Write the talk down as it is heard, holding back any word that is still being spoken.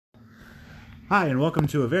Hi, and welcome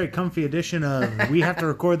to a very comfy edition of We Have to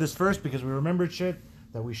Record This First because we remembered shit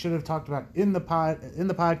that we should have talked about in the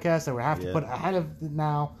podcast that we have to put ahead of it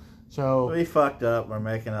now. So we fucked up. We're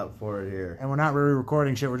making up for it here. And we're not really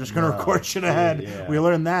recording shit. We're just going to record shit ahead. Yeah. We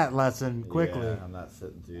learned that lesson quickly. Yeah, I'm not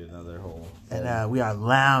sitting through another whole... And we are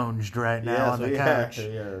lounged right now on the couch.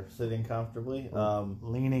 We are sitting comfortably.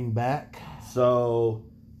 Leaning back. So,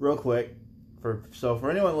 real quick, for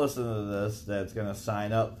anyone listening to this that's going to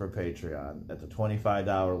sign up for Patreon at the $25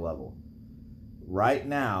 level, right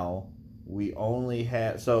now, we only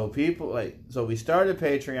have... So we started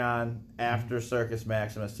Patreon after Circus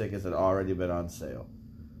Maximus tickets had already been on sale.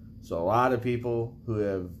 So a lot of people who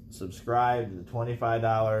have subscribed to the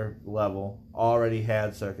 $25 level already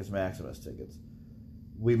had Circus Maximus tickets.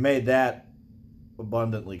 We made that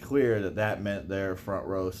abundantly clear that meant their front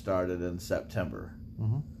row started in September.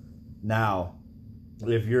 Mm-hmm. Now,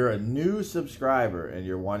 if you're a new subscriber and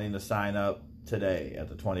you're wanting to sign up today at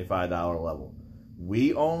the $25 level,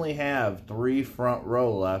 we only have 3 front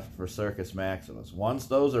row left for Circus Maximus. Once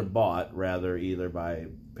those are bought, either by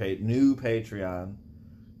new Patreon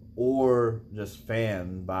or just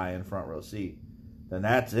fan buying front row seat, then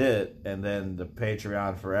that's it. And then the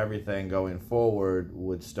Patreon for everything going forward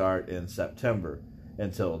would start in September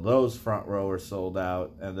until those front row are sold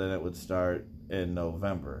out, and then it would start in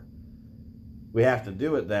November. We have to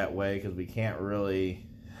do it that way because we can't really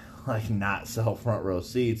not sell front row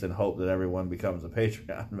seats and hope that everyone becomes a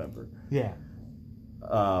Patreon member. Yeah.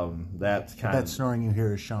 That's kind of... That snoring you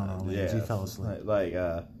hear is Sean Orleans. He fell asleep.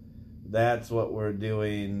 That's what we're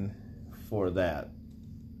doing for that.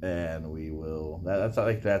 And we will...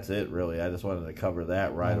 That's it, really. I just wanted to cover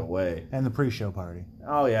that right away. And the pre-show party.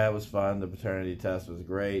 Oh, yeah, it was fun. The paternity test was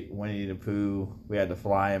great. Winnie the Pooh, we had to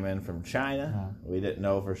fly him in from China. We didn't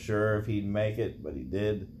know for sure if he'd make it, but he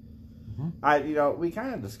did. Mm-hmm. We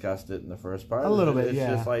kind of discussed it in the first part. A little bit, it's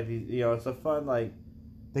just it's a fun,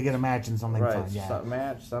 they get a match and something fun,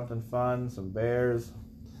 something fun, some bears.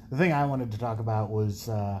 The thing I wanted to talk about was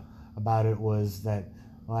that,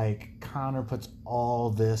 Connor puts all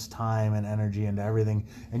this time and energy into everything,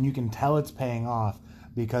 and you can tell it's paying off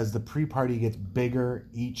because the pre-party gets bigger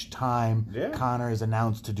each time Connor is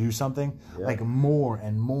announced to do something. Yeah. More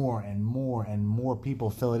and more and more and more people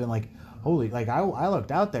fill it in. I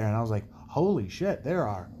looked out there and I was like, holy shit, there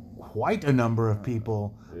are quite a number of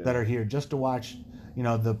people that are here just to watch,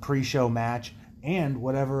 the pre-show match and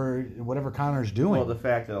whatever Connor's doing. Well, the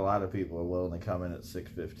fact that a lot of people are willing to come in at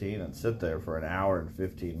 6:15 and sit there for an hour and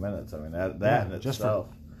 15 minutes. I mean, that in itself.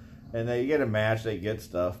 And they get a match, they get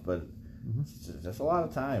stuff, but it's just a lot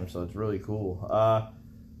of time, so it's really cool.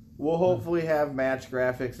 We'll hopefully have match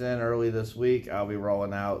graphics in early this week. I'll be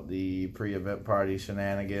rolling out the pre-event party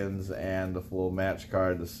shenanigans and the full match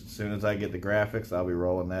card. As soon as I get the graphics, I'll be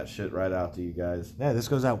rolling that shit right out to you guys. Yeah, this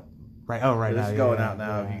goes out right now. This is going out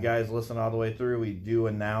now. If you guys listen all the way through, we do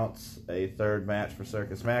announce a third match for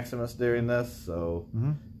Circus Maximus during this, so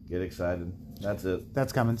get excited. That's it.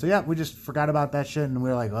 That's coming. So, we just forgot about that shit, and we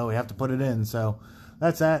were like, we have to put it in, so...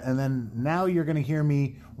 That's that, and then now you're going to hear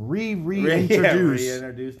me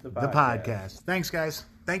reintroduce the podcast. Thanks, guys.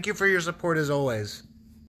 Thank you for your support as always.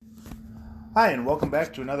 Hi, and welcome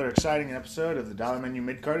back to another exciting episode of the Dollar Menu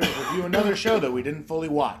Mid-Carders. Review another show that we didn't fully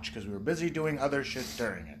watch because we were busy doing other shit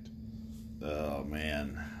during it. Oh,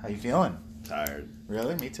 man. How you feeling? Tired.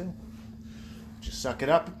 Really? Me too. Just suck it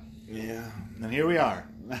up. Yeah. And here we are,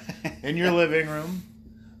 in your living room,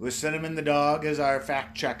 with Cinnamon the dog as our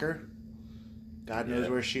fact checker. God knows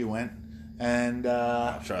where she went. And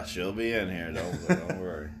I trust she'll be in here. Don't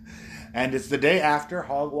worry. And it's the day after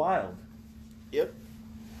Hog Wild. Yep.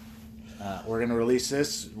 We're going to release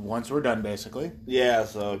this once we're done, basically. Yeah,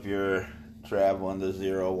 so if you're traveling to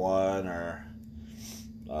 01 or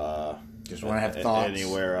just want to have thoughts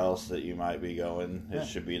anywhere else that you might be going, it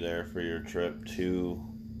should be there for your trip to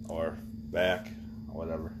or back, or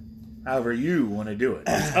whatever. However you want to do it.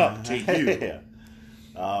 It's up to you.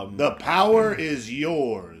 The power is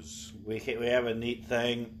yours. We have a neat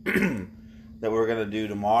thing that we're going to do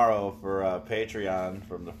tomorrow for Patreon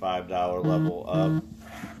from the $5 level up.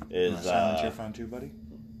 Is silence your phone too, buddy?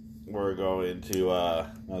 We're going to...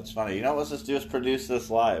 no, it's funny. Let's just produce this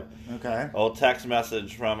live. Okay. Old text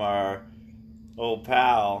message from our old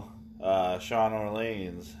pal, Sean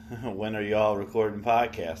Orleans. When are y'all recording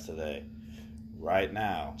podcast today? Right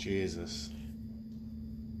now. Jesus.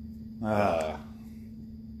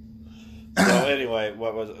 So anyway,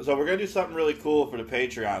 so we're going to do something really cool for the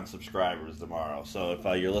Patreon subscribers tomorrow. So if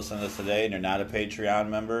you're listening to this today and you're not a Patreon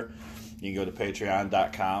member, you can go to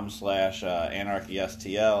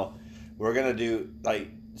patreon.com/anarchystl. We're going to do,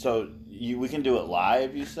 we can do it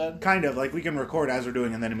live, you said? Kind of, like we can record as we're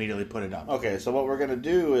doing and then immediately put it up. Okay, so what we're going to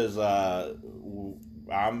do is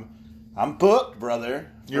I'm booked,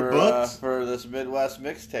 brother. You're booked? For this Midwest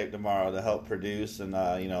mixtape tomorrow to help produce and,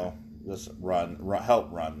 just help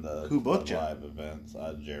run the Who booked you? live events.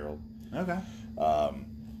 Gerald. Okay.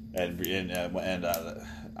 And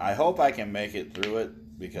I hope I can make it through it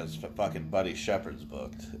because fucking Buddy Shepard's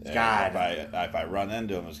booked. And God. If I run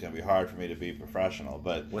into him, it's going to be hard for me to be professional.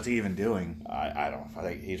 But What's he even doing? I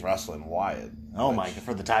think he's wrestling Wyatt. Oh, Mike,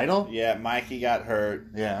 for the title? Yeah, Mikey got hurt.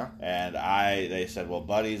 Yeah. And they said, well,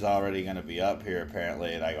 Buddy's already going to be up here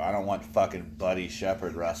apparently. And I go, I don't want fucking Buddy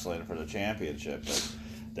Shepard wrestling for the championship. But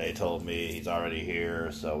they told me he's already here,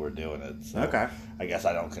 so we're doing it. So Okay. I guess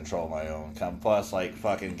I don't control my own. Plus, like,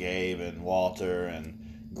 fucking Gabe and Walter and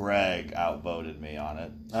Greg outvoted me on it.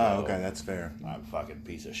 So Oh, okay, that's fair. I'm a fucking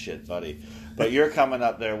piece of shit, Buddy. But you're coming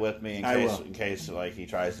up there with me in case like he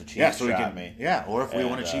tries to cheap shot me. Yeah, or if we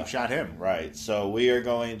want to cheap shot him. Right. So we are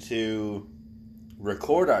going to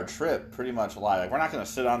record our trip pretty much live. Like, we're not going to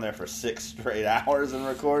sit on there for 6 straight hours and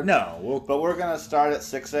record. No. But we're going to start at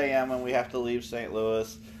 6 a.m. and we have to leave St.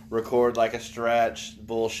 Louis, record like a stretch,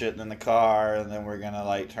 bullshitting in the car, and then we're going to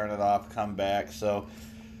like turn it off, come back. So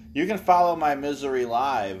you can follow my misery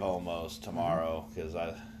live almost tomorrow because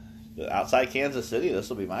outside Kansas City, this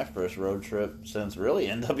will be my first road trip since really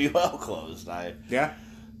NWL closed.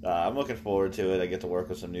 I'm looking forward to it. I get to work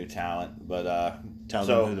with some new talent, but tell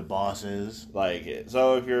them who the boss is.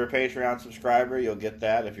 So if you're a Patreon subscriber, you'll get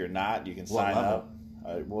that. If you're not, you can sign level? up.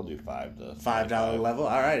 We'll do $5 level.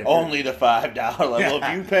 All right. Only the $5 level.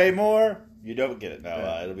 If you pay more, you don't get it.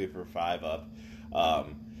 No, it'll be for $5 up.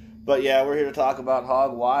 But yeah, we're here to talk about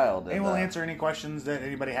Hog Wild. And we'll answer any questions that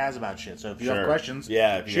anybody has about shit. So if you have questions,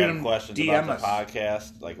 if you shoot have questions DM about the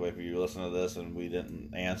podcast, like if you listen to this and we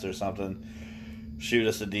didn't answer something, shoot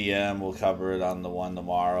us a DM. We'll cover it on the one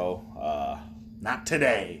tomorrow. Not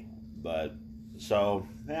today. But so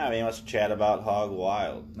yeah, let's chat about Hog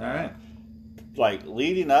Wild. All right. Like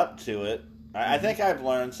leading up to it, I think I've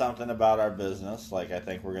learned something about our business. Like I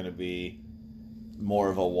think we're going to be more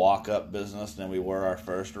of a walk-up business than we were our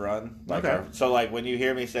first run. So like when you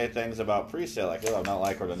hear me say things about pre-sale, like, oh, I don't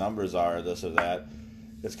like where the numbers are, or this or that,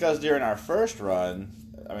 it's because during our first run,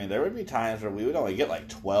 there would be times where we would only get like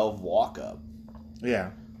 12 walk-up.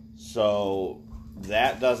 Yeah. So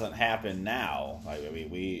that doesn't happen now.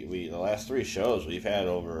 We the last 3 shows, we've had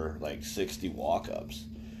over like 60 walk-ups.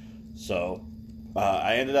 So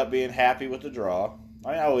I ended up being happy with the draw.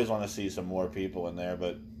 I always want to see some more people in there,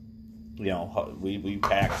 but we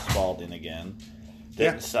packed Spalding again.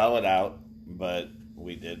 Didn't sell it out, but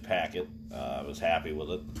we did pack it. I was happy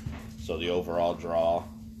with it. So the overall draw,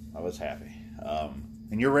 I was happy.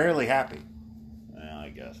 And you're rarely happy. Well, I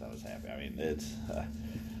guess I was happy. It's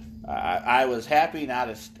I was happy, not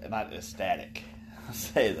ecstatic. I'll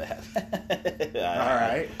say that. All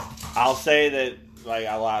right. I'll say that. Like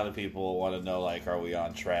a lot of people want to know, like, are we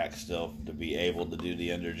on track still to be able to do the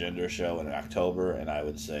Intergender show in October? And I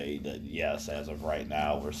would say that yes, as of right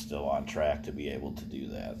now, we're still on track to be able to do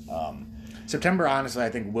that. September, honestly,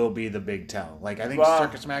 I think will be the big tell. Like I think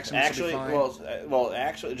Circus Maximus will be fine.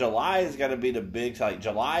 Actually, July is going to be the big. Like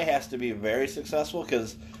July has to be very successful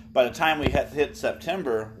because by the time we hit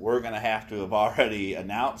September, we're going to have to have already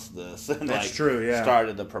announced this and That's true, yeah.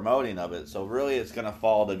 started the promoting of it. So really, it's going to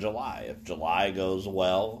fall to July. If July goes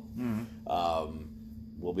well,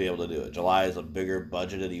 we'll be able to do it. July is a bigger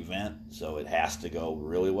budgeted event, so it has to go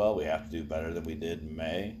really well. We have to do better than we did in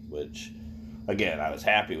May, which, again, I was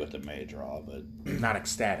happy with the May draw, but not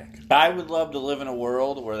ecstatic. I would love to live in a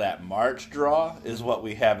world where that March draw is what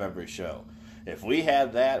we have every show. If we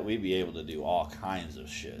had that, we'd be able to do all kinds of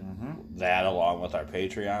shit. Mm-hmm. That, along with our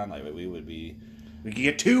Patreon, like we would be. We could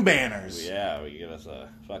get 2 banners. Yeah, we could get us a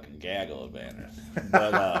fucking gaggle of banners.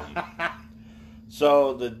 But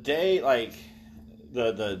so the day, like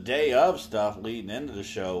the day of stuff leading into the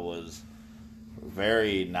show was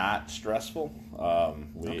very not stressful.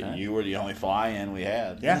 You were the only fly-in we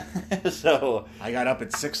had. Yeah. So I got up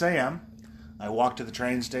at 6 a.m. I walked to the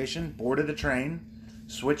train station, boarded a train.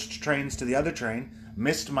 Switched trains to the other train,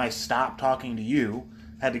 missed my stop talking to you,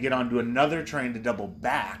 had to get onto another train to double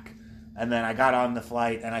back, and then I got on the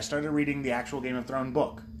flight and I started reading the actual Game of Thrones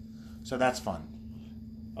book. So that's fun.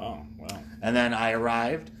 Oh, well. And then I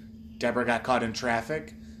arrived, Deborah got caught in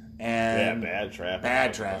traffic, and... Yeah, bad traffic.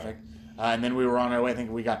 Bad traffic. And then we were on our way, I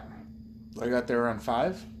think I got there around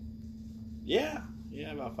 5? Yeah,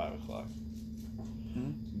 about 5 o'clock.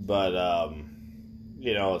 Mm-hmm. But,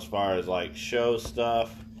 as far as like show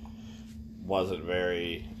stuff, wasn't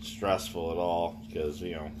very stressful at all because,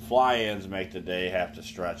 fly-ins make the day have to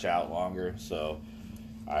stretch out longer. So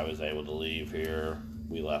I was able to leave here.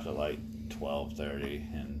 We left at like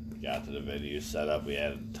 12:30 and got to the venue set up. We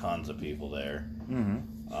had tons of people there. Mm-hmm.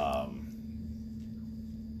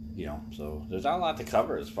 So there's not a lot to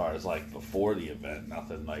cover as far as like before the event.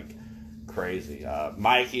 Nothing like crazy.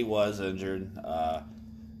 Mikey was injured.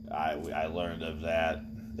 I learned of that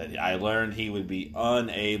I learned he would be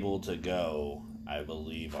unable to go, I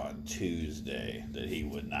believe, on Tuesday, that he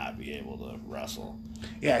would not be able to wrestle.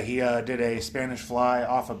 Yeah, he did a Spanish fly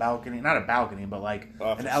off a balcony. Not a balcony, but like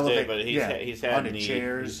off an elevator. But he's had a knee,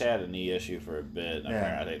 chairs. He's had a knee issue for a bit.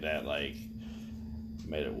 I think that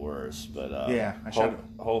made it worse. But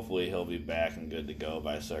hopefully he'll be back and good to go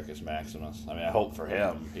by Circus Maximus. I mean, I hope for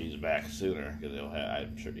him he's back sooner because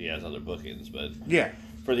I'm sure he has other bookings. But yeah,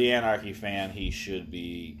 for the Anarchy fan, he should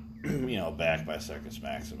be back by Circus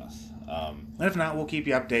Maximus. And if not, we'll keep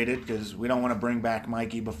you updated because we don't want to bring back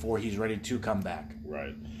Mikey before he's ready to come back.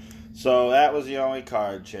 Right. So that was the only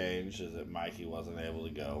card change, is that Mikey wasn't able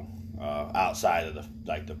to go. Outside of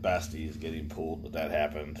the besties getting pulled, but that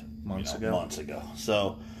happened months ago.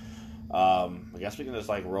 So I guess we can just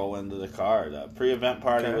roll into the card. Pre-event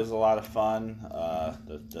party was a lot of fun.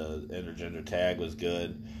 The intergender tag was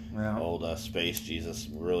good. Yeah. Old Space Jesus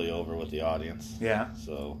really over with the audience. Yeah.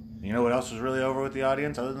 So you know what else was really over with the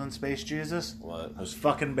audience other than Space Jesus? What? Those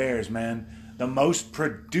fucking bears, man. The most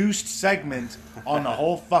produced segment on the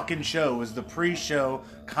whole fucking show was the pre-show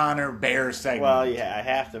Connor Bear segment. Well, yeah, I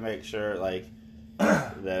have to make sure,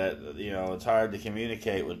 that, it's hard to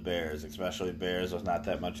communicate with bears, especially bears with not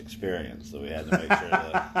that much experience. So we had to make sure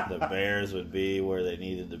that the bears would be where they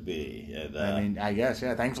needed to be. And, I guess,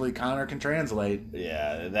 yeah. Thankfully, Connor can translate.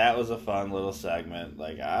 Yeah, that was a fun little segment.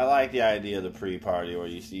 I like the idea of the pre-party where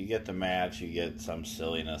you get the match, you get some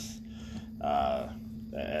silliness.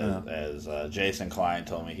 As Jason Klein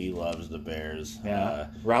told me, he loves the Bears. Yeah.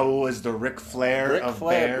 Raul is the Ric Flair of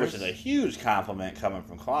Bears. Which is a huge compliment coming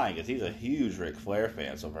from Klein because he's a huge Ric Flair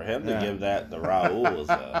fan. So for him to give that to Raul is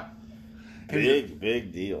a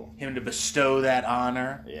big deal. Him to bestow that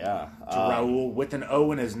honor to Raul with an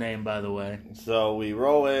O in his name, by the way. So we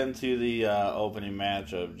roll into the opening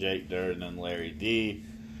match of Jake Durden and Larry D.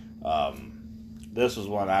 This was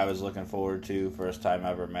one I was looking forward to, first time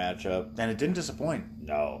ever matchup, and it didn't disappoint.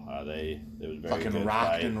 No, it was very fucking good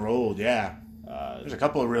rocked fight. and rolled. Yeah, there's a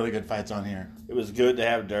couple of really good fights on here. It was good to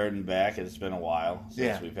have Durden back. It's been a while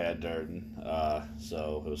since we've had Durden,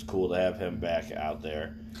 so it was cool to have him back out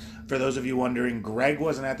there. For those of you wondering, Greg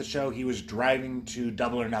wasn't at the show. He was driving to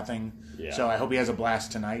Double or Nothing. Yeah. So I hope he has a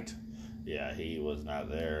blast tonight. Yeah, he was not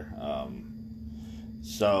there.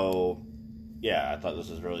 Yeah, I thought this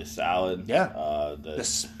was really solid. Yeah. The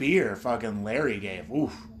spear fucking Larry gave.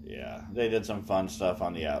 Oof. Yeah. They did some fun stuff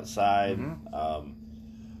on the outside. Mm-hmm.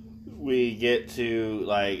 We get to,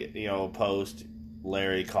 post,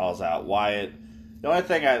 Larry calls out Wyatt. The only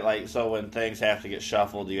thing I like, so when things have to get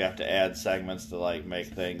shuffled, you have to add segments to, make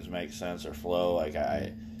things make sense or flow.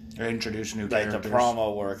 Or introduce new characters. The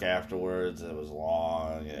promo work afterwards, it was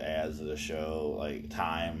long. It adds to the show,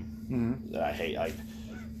 time. Mm-hmm. That I hate,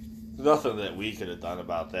 nothing that we could have done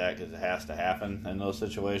about that because it has to happen in those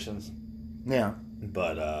situations. Yeah.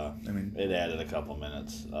 But, it added a couple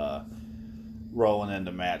minutes. Rolling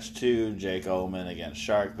into match 2, Jake Oman against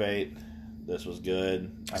Sharkbait. This was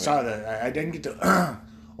good. I saw that. I didn't get to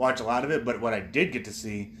watch a lot of it, but what I did get to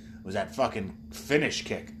see was that fucking finish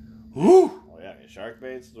kick. Woo! Oh, yeah.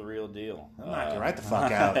 Sharkbait's the real deal. I'll knock you right the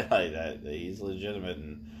fuck out. He's legitimate,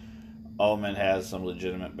 and Oman has some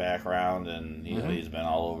legitimate background, and he's been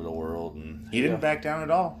all over the world. And he didn't back down at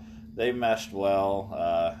all. They meshed well.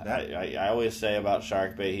 I always say about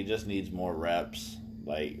Sharkbait, he just needs more reps.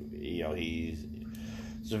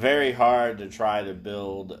 It's very hard to try to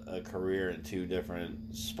build a career in two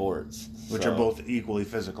different sports. Which are both equally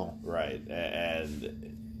physical. Right.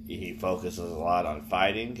 And he focuses a lot on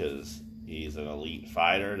fighting because he's an elite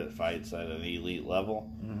fighter that fights at an elite level.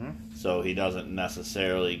 Mm-hmm. So he doesn't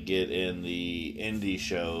necessarily get in the indie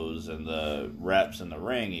shows and the reps in the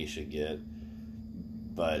ring he should get.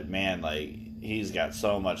 But, man, he's got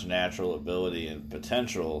so much natural ability and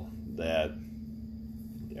potential that,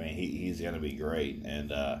 he's going to be great. And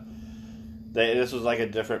this was a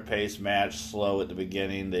different pace match, slow at the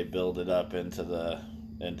beginning. They build it up into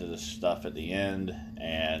the stuff at the end,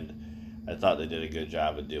 and I thought they did a good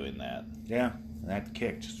job of doing that. Yeah, that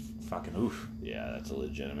kick just fucking oof. Yeah, that's a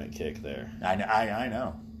legitimate kick there. I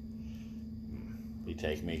know. He'd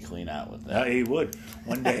take me clean out with that. He would.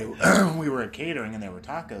 One day we were at catering and there were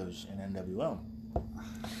tacos in NWO,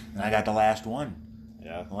 and I got the last one.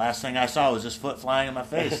 Yeah. The last thing I saw was his foot flying in my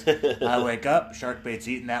face. I wake up, shark bait's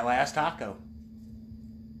eating that last taco.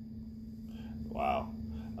 Wow.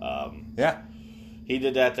 Yeah. He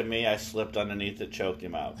did that to me. I slipped underneath it, choked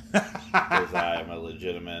him out. Because I am a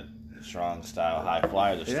legitimate strong style high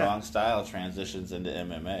flyer. The strong style transitions into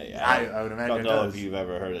MMA. I would imagine I don't know it does. if you've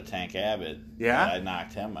ever heard of Tank Abbott. Yeah? I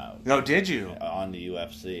knocked him out. No, did you? On the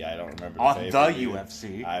UFC. I don't remember On the pay-per-view.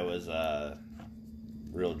 UFC? I was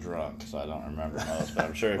real drunk, so I don't remember most. But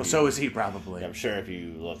I'm sure. Well, so is he probably. I'm sure if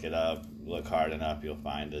you look it up, look hard enough, you'll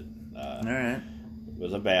find it. All right. It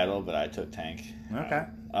was a battle, but I took Tank. Okay.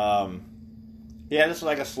 Yeah, this was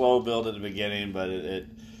like a slow build at the beginning, but it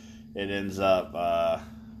ends up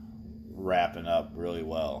wrapping up really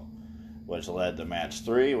well, which led to match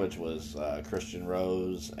 3, which was Christian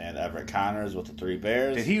Rose and Everett Connors with the 3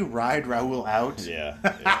 Bears. Did he ride Raul out? Yeah.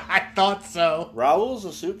 I thought so. Raul's a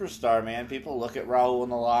superstar, man. People look at Raul in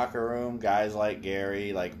the locker room. Guys like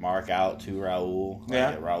Gary, like mark out to Raul.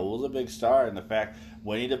 Yeah. Raul's a big star, and the fact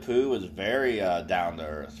Winnie the Pooh was very down to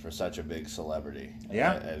earth for such a big celebrity.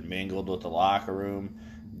 Yeah. And mingled with the locker room.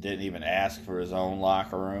 Didn't even ask for his own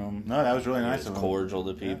locker room. No, that was really He nice was of him. cordial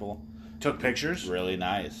to people. Took pictures. Really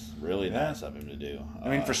nice. Really nice of him to do. I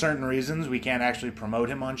mean, for certain reasons, we can't actually promote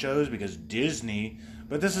him on shows because Disney.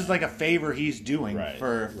 But this is like a favor he's doing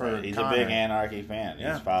for He's Connor. a big Anarchy fan.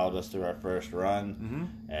 Yeah. He's followed us through our first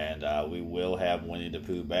run, and we will have Winnie the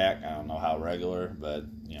Pooh back. I don't know how regular, but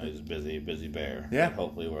he's a busy bear. Yeah. But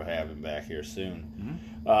hopefully we'll have him back here soon.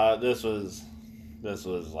 This was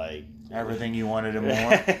like Everything you wanted and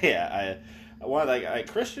more. yeah.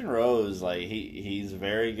 Christian Rose, he's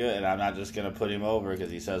very good, and I'm not just gonna put him over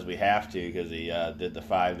because he says we have to because he did the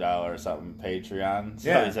 $5 or something Patreon.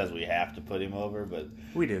 So he says we have to put him over, but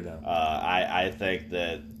We do though. I think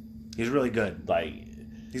that He's really good.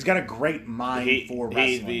 He's got a great mind for wrestling.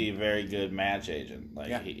 He'd be a very good match agent.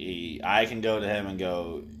 I can go to him and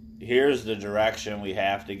go, here's the direction we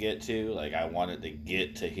have to get to. I want it to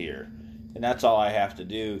get to here, and that's all I have to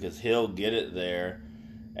do because he'll get it there.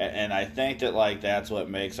 And I think that that's what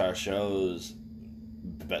makes our shows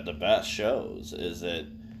the best shows is that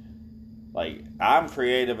I'm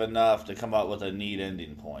creative enough to come up with a neat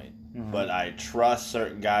ending point, but I trust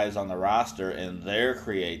certain guys on the roster and their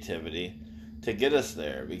creativity to get us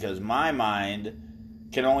there because my mind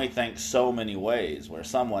can only think so many ways where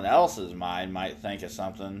someone else's mind might think of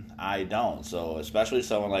something I don't. So especially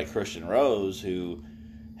someone like Christian Rose who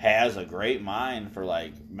has a great mind for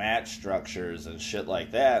match structures and shit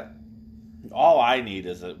like that. All I need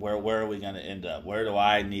is where are we going to end up? Where do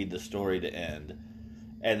I need the story to end?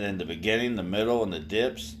 And then the beginning, the middle, and the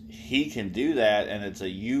dips, he can do that, and it's a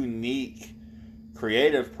unique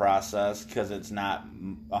creative process because it's not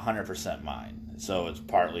 100% mine. So it's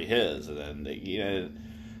partly his, and then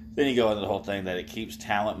then you go into the whole thing that it keeps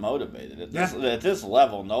talent motivated. At this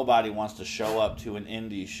level, nobody wants to show up to an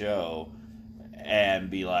indie show and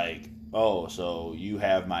be like, oh, so you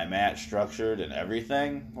have my match structured and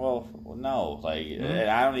everything? Well, no. And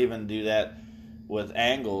I don't even do that with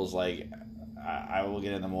angles. I will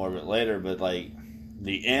get into more of it later, but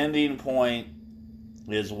the ending point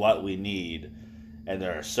is what we need. And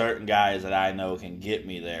there are certain guys that I know can get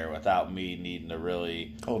me there without me needing to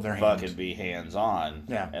really Hold their fucking hands. be hands-on.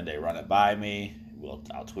 Yeah. And they run it by me.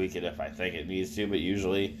 I'll tweak it if I think it needs to, but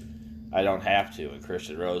usually I don't have to. And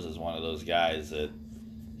Christian Rose is one of those guys that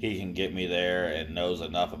he can get me there and knows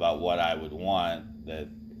enough about what I would want that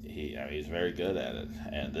he's very good at it.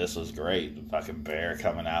 And this was great. The fucking bear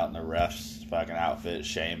coming out in the ref's fucking outfit,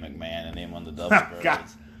 Shane McMahon and him on the double birds. God,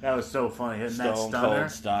 that was so funny. Hitting that Stone stunner.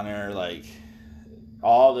 Cold Stunner,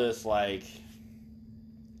 all this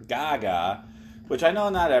gaga, which I know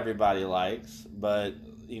not everybody likes, but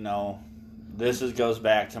this goes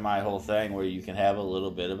back to my whole thing where you can have a little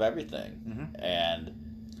bit of everything. And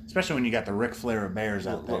Especially when you got the Ric Flair of Bears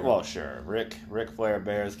out there. well, sure, Ric Flair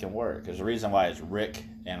Bears can work. There's a reason why it's Rick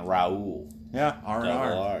and Raul. Yeah, R&R.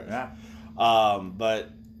 Double R's. Yeah. But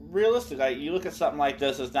realistically, you look at something like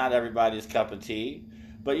this, it's not everybody's cup of tea.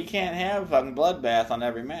 But you can't have fucking bloodbath on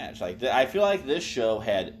every match. I feel like this show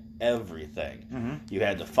had everything. You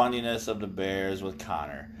had the funniness of the Bears with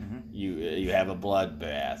Connor. You have a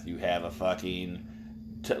bloodbath. You have a fucking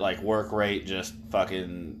work rate, just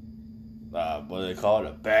fucking what do they call it?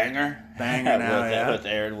 A banger. With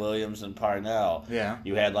Aaron Williams and Parnell. Yeah.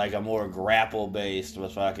 You had a more grapple based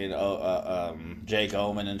with fucking Jake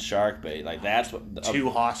Oman and Sharkbait. That's what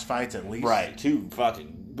 2 hoss fights at least. Right,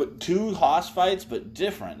 2 hoss fights, but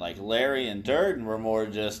different. Larry and Durden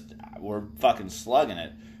were fucking slugging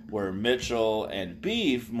it. Where Mitchell and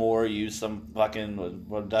Beef more use some fucking,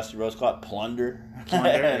 what Dusty Rose call it, plunder. Plunder,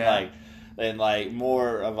 yeah. and like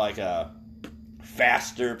more of like a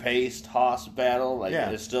faster paced Hoss battle. Like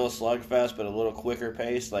it's still a slugfest, but a little quicker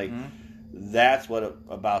paced. Like that's what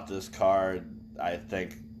about this card I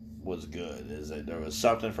think was good, is that there was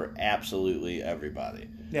something for absolutely everybody.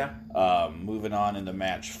 Yeah. Moving on into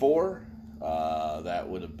match 4, that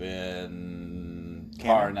would have been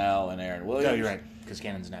Parnell and Aaron Williams. No, you're right, because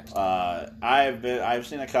Cannon's next. I've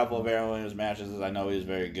seen a couple of Aaron Williams matches. I know he's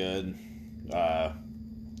very good.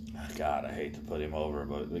 God, I hate to put him over,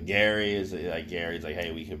 but Gary's like,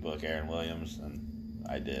 hey, we could book Aaron Williams, and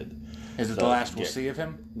I did. Is it the last we'll see of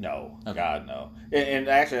him? No. Okay. God, no. And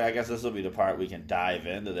actually, I guess this will be the part we can dive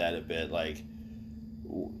into that a bit. Like,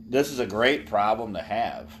 this is a great problem to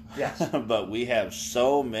have. Yes. But we have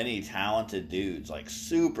so many talented dudes, like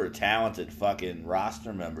super talented fucking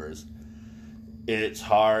roster members. It's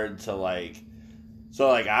hard to like... So,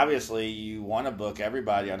 like, obviously, you want to book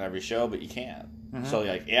everybody on every show, but you can't. Mm-hmm. So,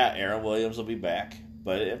 like, yeah, Aaron Williams will be back,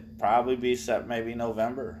 but it'll probably be set maybe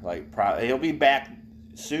November. Like, he'll be back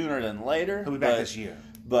sooner than later. He'll be back this year.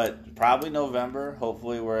 But probably November,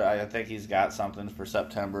 hopefully, where I think he's got something for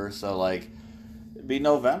September. So, like, it'd be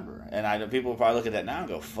November. And I know people will probably look at that now and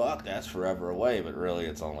go, fuck, that's forever away. But really,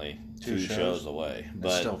 it's only two shows away.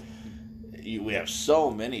 But still... we have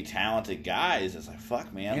so many talented guys. It's like,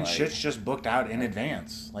 fuck, man. And like, shit's just booked out in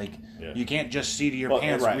advance. Like, you can't just see to your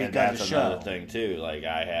pants right, we've got a show. That's another thing, too. Like,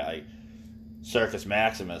 Circus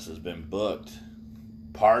Maximus has been booked.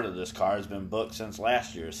 Part of this card has been booked since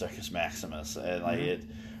last year, Circus Maximus. And, like,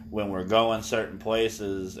 when we're going certain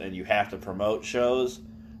places and you have to promote shows,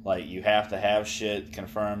 like, you have to have shit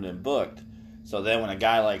confirmed and booked. So then when a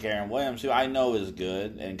guy like Aaron Williams, who I know is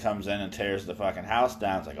good, and comes in and tears the fucking house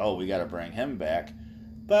down, it's like, oh, we got to bring him back.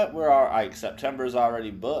 But September's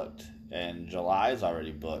already booked, and July's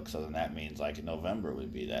already booked, so then that means, like, November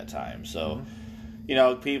would be that time. So, you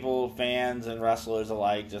know, people, fans, and wrestlers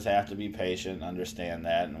alike just have to be patient and understand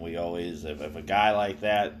that. And we always, if a guy like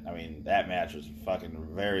that, I mean, that match was fucking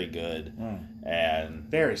very good. And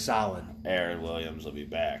very solid. Aaron Williams will be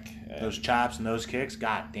back. Those chops and those kicks,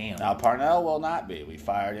 god damn. Now, Parnell will not be. We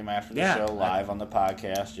fired him after the show live on the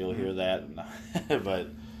podcast. You'll hear that. But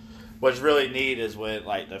what's really neat is when,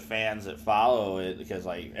 like, the fans that follow it, because,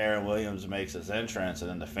 like, Aaron Williams makes his entrance, and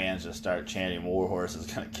then the fans just start chanting, Warhorse is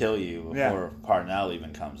going to kill you, before Parnell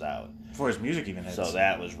even comes out. Before his music even hits. So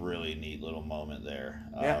that was really a neat little moment there.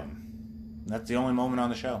 That's the only moment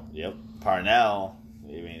on the show. Yep. Parnell,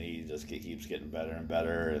 I mean, he just keeps getting better and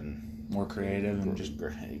better, and more creative, and just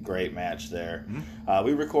great match there.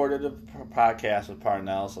 We recorded a podcast with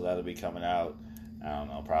Parnell, so that'll be coming out. I don't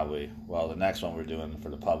know, probably. Well, the next one we're doing for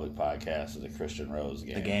the public podcast is the Christian Rose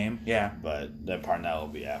game. The game, yeah. But then Parnell will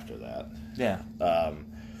be after that. Yeah.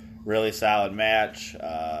 Really solid match.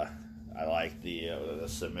 I like the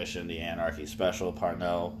submission, the Anarchy special.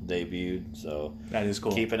 Parnell debuted, so that is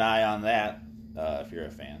cool. Keep an eye on that if you're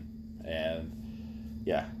a fan. And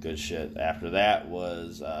yeah, good shit. After that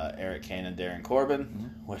was Eric Kane and Darren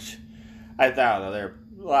Corbin, which I thought they're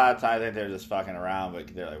a lot of times I think they're just fucking around, but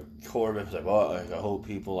they're like, Corbin's like, well, like, I hope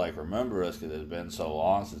people like remember us because it's been so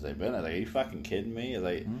long since they've been. I'm like, are you fucking kidding me?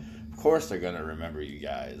 Like, of course they're gonna remember you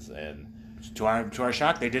guys. And to our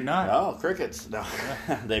shock, they did not. No, crickets. No,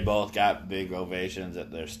 they both got big ovations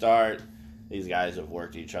at their start. These guys have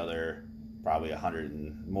worked each other probably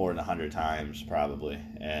more than 100 times, probably,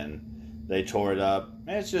 and they tore it up.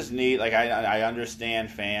 And it's just neat. Like, I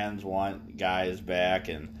understand fans want guys back,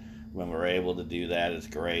 and when we're able to do that, it's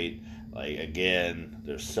great. Like, again,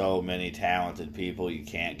 there's so many talented people. You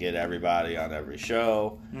can't get everybody on every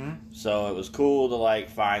show. So it was cool to, like,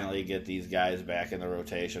 finally get these guys back in the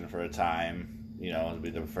rotation for a time. You know, it'll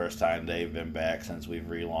be the first time they've been back since we've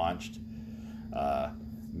relaunched.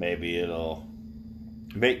 Maybe it'll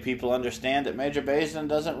make people understand that Major Basin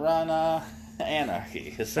doesn't run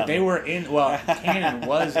Anarchy. But they were in, well, Cannon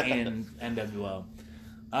was in NWO.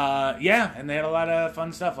 Yeah, and they had a lot of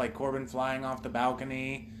fun stuff, like Corbin flying off the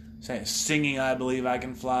balcony, singing I Believe I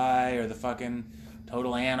Can Fly, or the fucking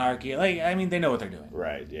Total Anarchy. Like, I mean, they know what they're doing.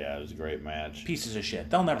 Right, yeah, it was a great match. Pieces of shit.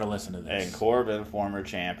 They'll never listen to this. And Corbin, former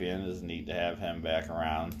champion, is neat to have him back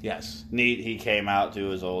around. Yes. Neat, he came out to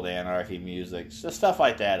his old Anarchy music. Just stuff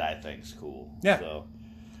like that I think is cool. Yeah. So,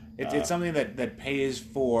 it's something that pays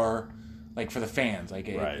for, like, for the fans. Like,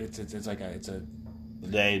 right. It's like it's a...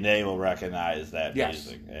 They will recognize that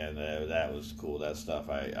music, and that was cool. That stuff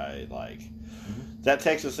I like. That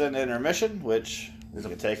takes us into intermission, which we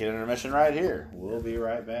can take an intermission right here. We'll be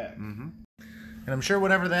right back. And I'm sure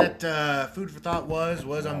whatever that food for thought was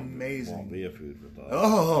amazing. Won't be a food for thought.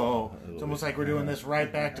 Oh, it's almost like we're doing this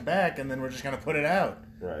right back to back, and then we're just gonna put it out.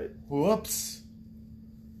 Right. Whoops.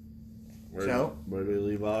 Where do we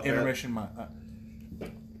leave off? Intermission.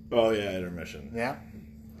 Oh yeah, intermission. Yeah.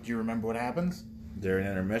 Do you remember what happens? During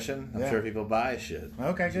intermission, I'm sure people buy shit.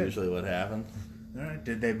 Okay, That's good. usually what happens. All right.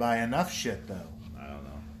 Did they buy enough shit though? I don't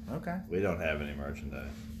know. Okay. We don't have any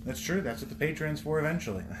merchandise. That's true. That's what the Patreon's for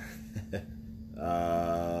eventually.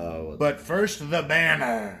 But But first, the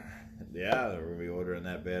banner. yeah, we're gonna be ordering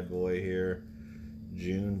that bad boy here,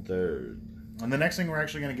 June 3rd. And the next thing we're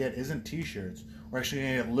actually going to get isn't T-shirts. We're actually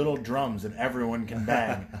going to get little drums that everyone can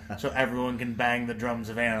bang, so everyone can bang the drums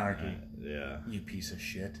of anarchy. Yeah. You piece of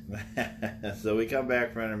shit. So we come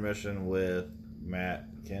back from intermission with Matt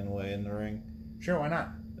Kenway in the ring, Sure, why not?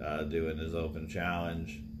 doing his open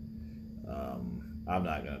challenge. I'm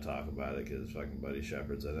not going to talk about it because fucking Buddy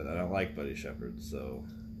Shepherd's in it. I don't like Buddy Shepherd, so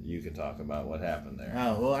you can talk about what happened there.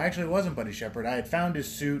 Oh, well, actually, it wasn't Buddy Shepherd. I had found his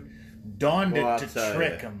suit, donned Well, I'll it to tell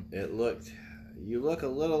trick you, him. You look a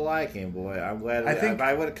little like him, boy. I'm glad. I think- if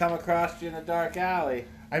I would have come across you in a dark alley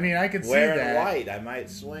I mean, I could see wearing that. white, I might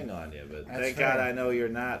swing on you. But That's thank fair. God I know you're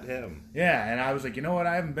not him. Yeah, and I was like, you know what?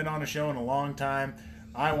 I haven't been on a show in a long time.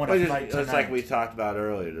 I want to fight tonight. It's like we talked about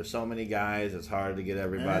earlier. There's so many guys. It's hard to get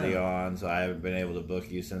everybody on. So I haven't been able to book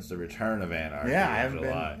you since the return of Anarchy. Yeah, I in haven't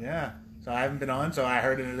July. been. Yeah, so I haven't been on. So I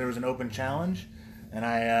heard that there was an open challenge, and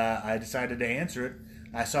I decided to answer it.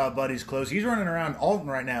 I saw Buddy's clothes. He's running around Alton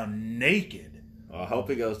right now naked. Well, I hope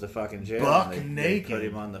he goes to fucking jail. Buck and they naked. put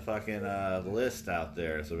him on the fucking list out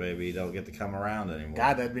there, so maybe he don't get to come around anymore.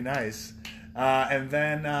 God, that'd be nice. And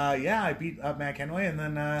then I beat up Matt Kenway, and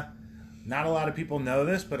then not a lot of people know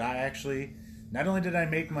this, but I actually not only did I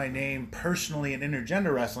make my name personally in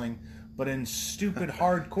intergender wrestling, but in stupid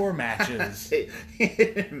hardcore matches. He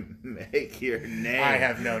didn't make your name. I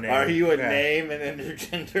have no name. Are you a Yeah. name in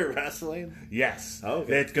intergender wrestling? Yes.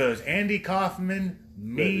 Okay. It goes Andy Kaufman,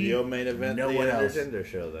 me, You'll main event no the one else. intergender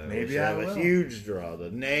show then. Maybe we should I have will. a huge draw.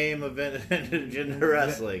 The name of intergender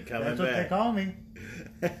wrestling coming That's what they back. call me.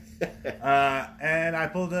 And I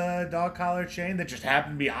pulled a dog collar chain that just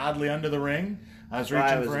happened to be oddly under the ring. I was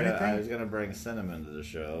reaching for anything. I was gonna bring Cinnamon to the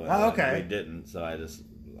show. And Oh, okay. We didn't, so I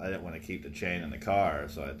didn't want to keep the chain in the car,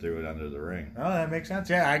 so I threw it under the ring. Oh, that makes sense.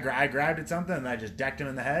 Yeah, I grabbed at something and I just decked him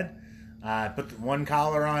in the head. I put the one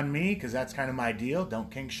collar on me because that's kind of my deal.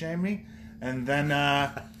 Don't kink shame me. And then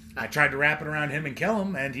I tried to wrap it around him and kill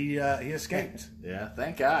him, and he escaped. Yeah,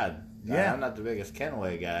 thank God. Yeah. I'm not the biggest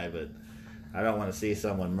Kenway guy, but I don't want to see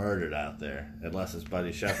someone murdered out there, unless it's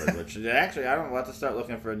Buddy Shepherd. Which actually, I don't want to start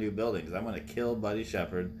looking for a new building because I'm going to kill Buddy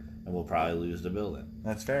Shepherd, and we'll probably lose the building.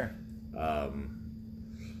 That's fair.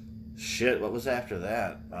 Shit, what was after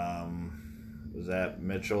that? Was that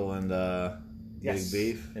Mitchell and Yes,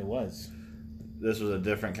 Big Beef? it was. This was a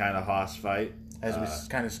different kind of Hoss fight. As we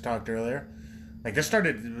kind of talked earlier. Like, this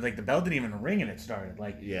started, like, the bell didn't even ring and it started.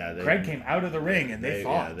 Like, Yeah, Craig came out of the ring and they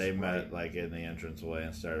fought. Yeah, they met like in the entranceway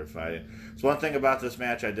and started fighting. It's one thing about this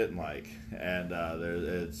match I didn't like, and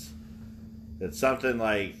it's something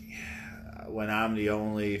like when I'm the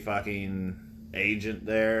only fucking agent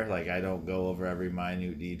there, like I don't go over every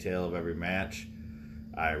minute detail of every match.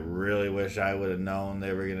 I really wish I would have known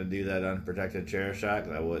they were going to do that unprotected chair shot,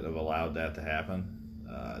 'cause I wouldn't have allowed that to happen.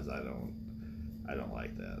 As I don't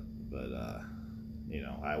like that, but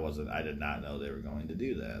I did not know they were going to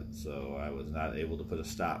do that, so I was not able to put a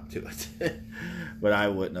stop to it. But I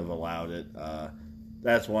wouldn't have allowed it.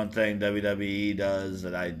 That's one thing WWE does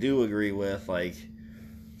that I do agree with.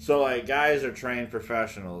 So guys are trained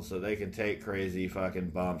professionals, so they can take crazy fucking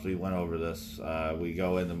bumps. We went over this. We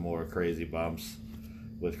go into more crazy bumps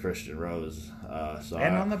with Christian Rose.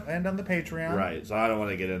 And on the Patreon. Right, so I don't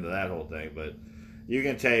want to get into that whole thing, but you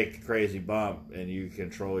can take a crazy bump and you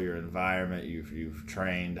control your environment. You've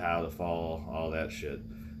trained how to fall, all that shit.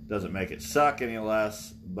 Doesn't make it suck any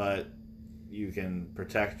less, but you can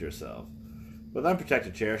protect yourself. With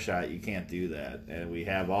unprotected chair shot, you can't do that, and we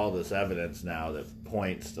have all this evidence now that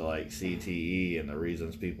points to CTE and the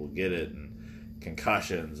reasons people get it, and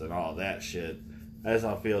concussions and all that shit. I just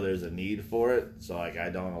don't feel there's a need for it, so I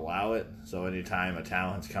don't allow it. So anytime a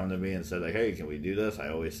talent's come to me and said hey, can we do this? I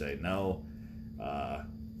always say no.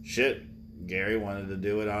 Gary wanted to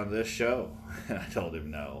do it on this show, and I told him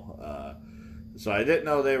no. So I didn't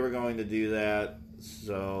know they were going to do that,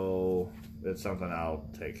 so it's something I'll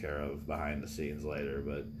take care of behind the scenes later,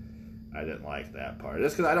 but I didn't like that part.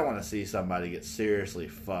 Just because I don't want to see somebody get seriously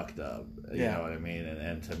fucked up. You know what I mean?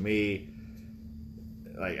 And to me,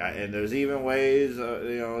 and there's even ways,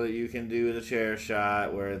 that you can do the chair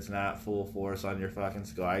shot where it's not full force on your fucking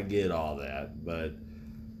skull. I get all that, but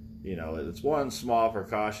it's one small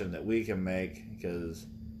precaution that we can make, because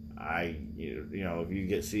if you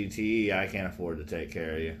get CTE, I can't afford to take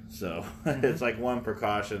care of you. So it's like one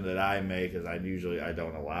precaution that I make is I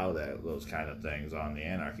don't allow those kind of things on the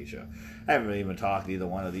Anarchy Show. I haven't even talked to either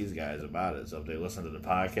one of these guys about it. So if they listen to the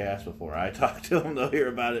podcast before I talk to them, they'll hear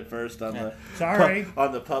about it first on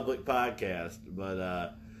on the public podcast.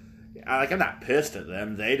 But I'm not pissed at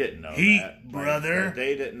them. They didn't know that, brother.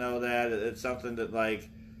 They didn't know that. It's something that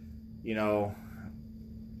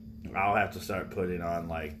I'll have to start putting on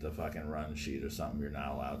like the fucking run sheet or something. You're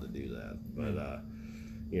not allowed to do that.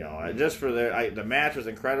 But just for the match was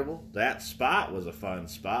incredible. That spot was a fun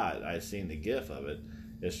spot. I seen the gif of it.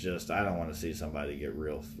 It's just I don't want to see somebody get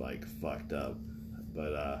real like fucked up.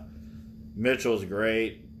 But Mitchell's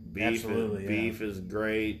great. Beef is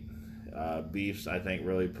great. Beef's I think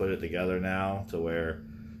really put it together now to where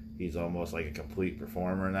he's almost like a complete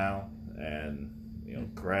performer now. And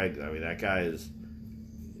Craig, I mean that guy is.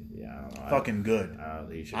 Yeah, I don't know. Fucking good.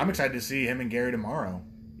 I'm excited to see him and Gary tomorrow.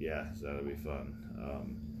 Yeah, so that'll be fun.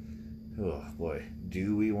 Oh boy,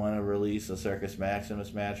 do we want to release a Circus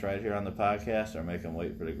Maximus match right here on the podcast, or make them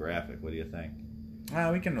wait for the graphic? What do you think?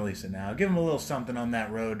 We can release it now. Give them a little something on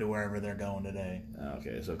that road to wherever they're going today.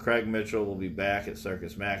 Okay, so Craig Mitchell will be back at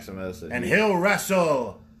Circus Maximus, and he'll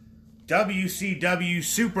wrestle WCW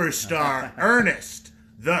superstar Ernest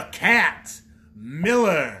the Cat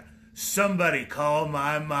Miller. Somebody call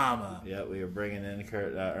my mama. Yeah, we are bringing in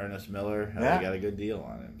Ernest Miller. We got a good deal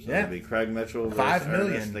on him. So it'll be Craig Mitchell versus $5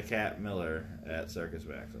 million. Ernest the Cat Miller at Circus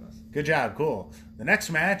Maximus. Good job, cool. The next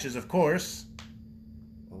match is, of course...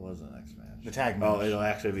 What was the next match? The tag match. Oh, it'll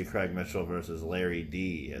actually be Craig Mitchell versus Larry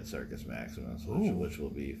D at Circus Maximus, which will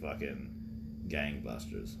be fucking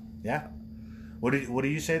gangbusters. Yeah. What do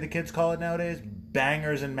you say the kids call it nowadays?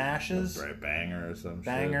 Bangers and mashes? Right, banger or some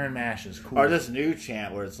Banger shit. and mashes, cool. Or this new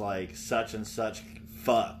chant where it's like such and such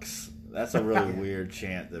fucks. That's a really weird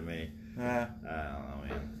chant to me. I don't know,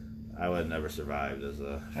 man. I would have never survived as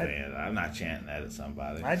a fan. I'm not chanting that at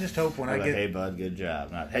somebody. I just hope when I get... Hey, bud, good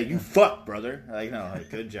job. Not, hey, you fuck, brother. Like, no, like,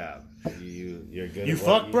 good job. You're good. You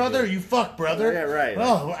fuck, brother? You fuck, brother? Yeah, right.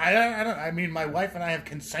 Well, I mean, my wife and I have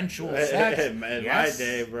consensual sex. In my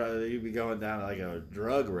day, brother, you'd be going down like a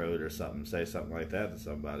drug road or something. Say something like that to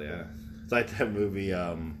somebody. It's like that movie,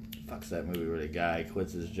 fuck's that movie where the guy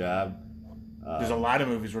quits his job? There's a lot of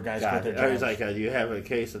movies where guys quit their jobs. He's like, do you have a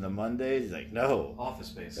case of the Mondays? He's like, no. Office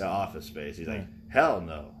Space. Yeah, Office Space. He's like, hell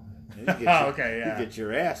no. You get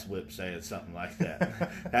your ass whipped saying something like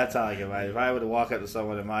that. That's how if I would walk up to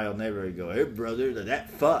someone in my old neighborhood and go, hey, brother,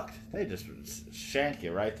 that fucked. They just shank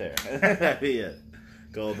you right there. That'd be it.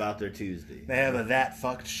 Go about their Tuesday. They have a that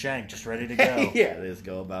fucked shank just ready to go. Yeah, they just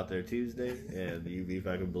go about their Tuesday, and you be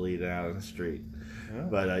fucking bleeding out on the street. Yeah.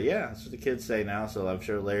 But, that's what the kids say now, so I'm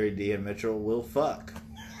sure Larry D and Mitchell will fuck.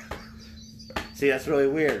 See, that's really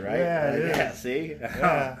weird, right? Yeah, it is. Yeah, see?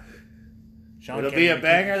 Yeah. It'll be a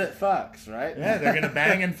banger that fucks, right? Yeah, they're going to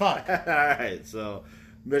bang and fuck. All right, so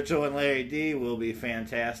Mitchell and Larry D will be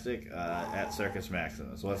fantastic at Circus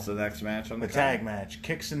Maximus. What's the next match on the card? Tag match.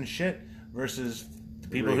 Kicks and shit versus the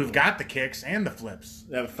people who've got the kicks and the flips.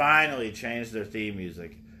 They've finally changed their theme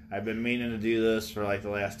music. I've been meaning to do this for like the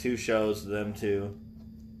last two shows, them two,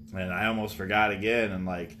 and I almost forgot again, and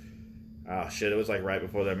like, oh shit, it was like right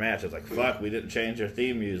before their match. It's like, fuck, we didn't change their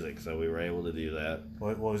theme music, so we were able to do that.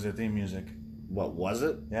 What was their theme music? What was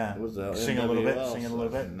it? Yeah. It was Sing a little bit. Sing it a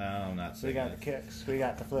little bit. No, I'm not singing. We got the kicks. We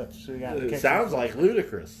got the flips. We got the kicks. It sounds like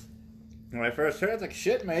Ludacris. When I first heard it, I was like,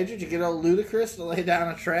 shit, Major, did you get old Ludacris to lay down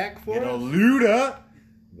a track for us? Get old Luda!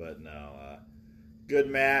 But no, good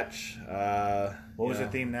match. What was the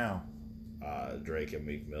theme now? Drake and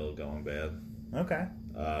Meek Mill going bad. Okay.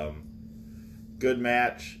 Good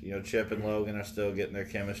match. Chip and Logan are still getting their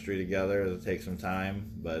chemistry together. It'll take some time,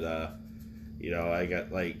 but I got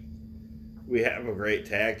we have a great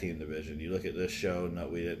tag team division. You look at this show, no,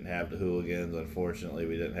 we didn't have the Hooligans. Unfortunately,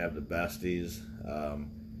 we didn't have the Besties,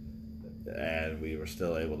 and we were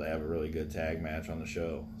still able to have a really good tag match on the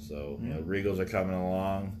show. So Regals are coming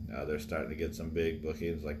along. They're starting to get some big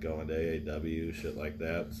bookings, like going to AAW, shit like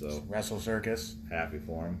that. So Wrestle Circus. Happy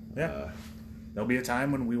for them. Yeah. There'll be a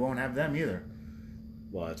time when we won't have them either.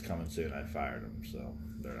 Well, it's coming soon. I fired them, so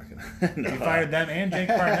they're not gonna. No. You fired them and Jake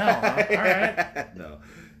Parnell, huh? All right. No.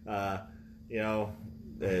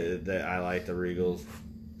 I like the Regals.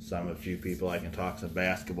 A few people I can talk some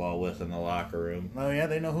basketball with in the locker room. Oh, yeah?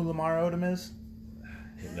 They know who Lamar Odom is?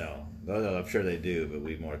 No, I'm sure they do, but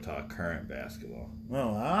we more talk current basketball.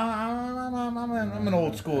 Oh, I'm an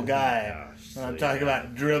old school guy. I'm talking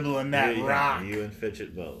about dribbling that rock. You and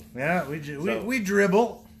Fitchett both. Yeah, we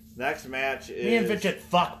dribble. Next match is... Me and Fitchett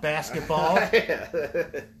fuck basketball.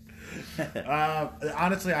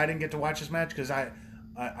 Honestly, I didn't get to watch this match because I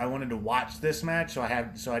wanted to watch this match, so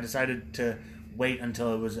I decided to wait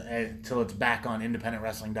until it's back on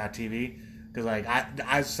independentwrestling.tv because like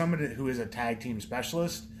as somebody who is a tag team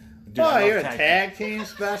specialist. Dude, You're a tag team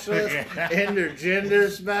specialist, Yeah. intergender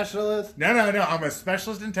specialist. No, I'm a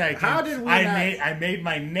specialist in tag team. How did we I made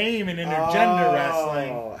my name in intergender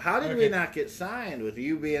wrestling. How did we not get signed with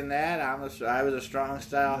you being that? I was a strong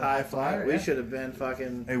style high flyer. yeah. We should have been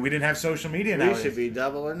fucking. Hey, we didn't have social media We nowadays. should be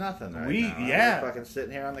double or nothing right now. Yeah. We're fucking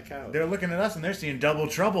sitting here on the couch. They're looking at us and they're seeing double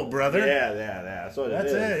trouble, brother. Yeah. That's what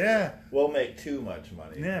That's it is. it, yeah. We'll make too much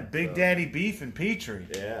money. Yeah, Big So, Daddy Beef and Petrie.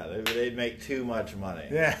 Yeah, they'd make too much money.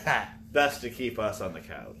 Yeah. Best to keep us on the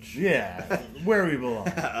couch. Yeah. Where we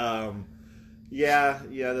belong. Yeah,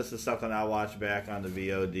 this is something I'll watch back on the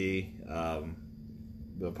VOD.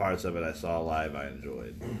 The parts of it I saw live I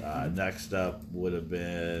enjoyed. Next up would have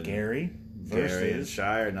been Gary and versus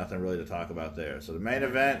Shire. Nothing really to talk about there. So the main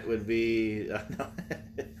event would be...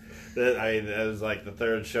 it was like the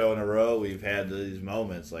third show in a row we've had these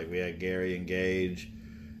moments. Like we had Gary and Gage,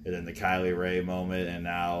 and then the Kylie Ray moment, and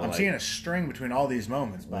now... I'm seeing a string between all these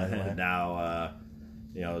moments, by the way. Now,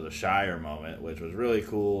 the Shire moment, which was really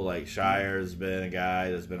cool. Like, Shire's been a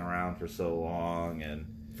guy that's been around for so long, and...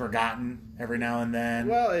 Forgotten every now and then.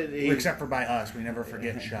 Well, except for by us. We never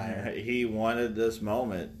forget Shire. He wanted this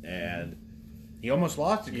moment, and... He almost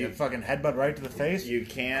lost it. You fucking headbutt right to the face. You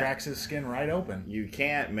can't... Cracks his skin right open. You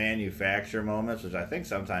can't manufacture moments, which I think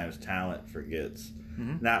sometimes talent forgets.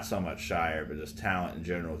 Mm-hmm. Not so much Shire, but just talent in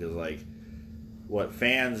general. Because, like, what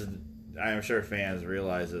fans... I'm sure fans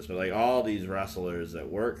realize this, but, like, all these wrestlers that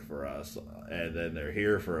work for us, and then they're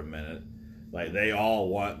here for a minute, like, they all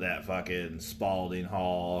want that fucking Spalding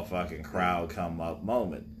Hall fucking crowd come up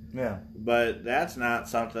moment. Yeah. But that's not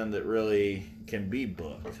something that really can be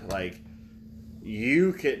booked. Like...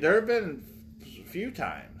 There have been a few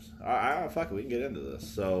times. Fuck it, we can get into this.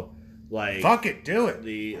 So, like, fuck it, do it.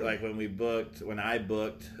 When I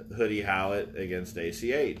booked Hoodie Howard against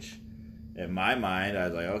ACH, in my mind, I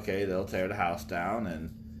was like, okay, they'll tear the house down, and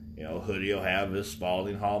Hoodie will have his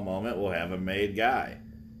Spalding Hall moment. We'll have a made guy.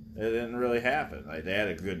 It didn't really happen. Like, they had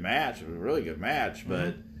a good match. It was a really good match,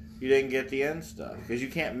 but you didn't get the end stuff because you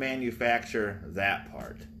can't manufacture that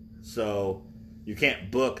part. So. You can't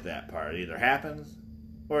book that part. It either happens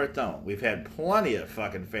or it don't. We've had plenty of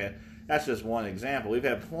fucking that's just one example. We've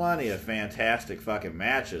had plenty of fantastic fucking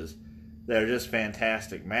matches that are just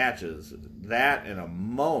fantastic matches. That and a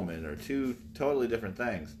moment are two totally different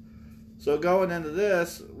things. So going into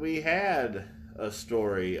this, we had a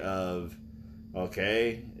story of,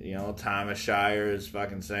 okay, Thomas Shire is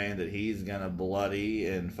fucking saying that he's gonna bloody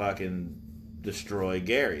and fucking destroy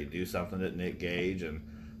Gary, do something that Nick Gage and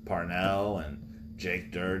Parnell and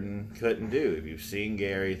Jake Durden couldn't do. If you've seen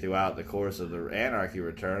Gary throughout the course of the Anarchy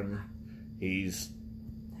return, he's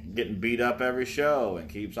getting beat up every show and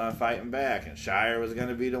keeps on fighting back. And Shire was going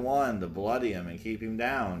to be the one to bloody him and keep him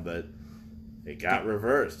down, but it got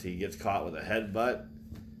reversed. He gets caught with a headbutt,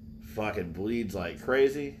 fucking bleeds like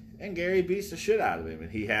crazy, and Gary beats the shit out of him,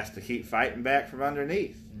 and he has to keep fighting back from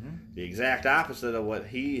underneath. Mm-hmm. The exact opposite of what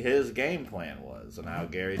his game plan was. And now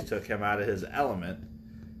Gary's took him out of his element,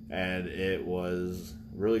 and it was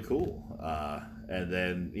really cool. And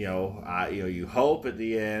then, you hope at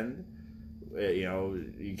the end,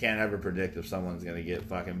 you can't ever predict if someone's going to get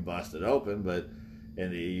fucking busted open, but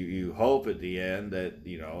you hope at the end that,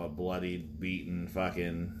 a bloodied, beaten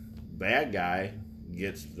fucking bad guy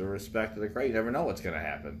gets the respect of the crowd. You never know what's going to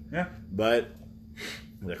happen. Yeah. But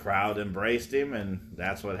the crowd embraced him, and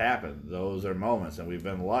that's what happened. Those are moments, and we've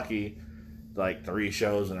been lucky. Like 3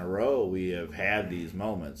 shows in a row, we have had these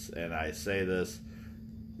moments, and I say this,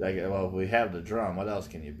 like, well, we have the drum. What else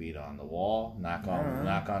can you beat on? The wall? Knock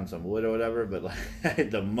on some wood or whatever. But like,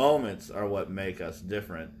 the moments are what make us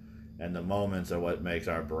different, and the moments are what makes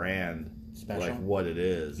our brand special, like what it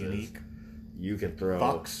is. Unique. You can throw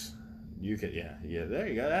fucks. You can, yeah. There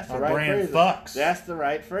you go. That's the our right brand phrasing. fucks. That's the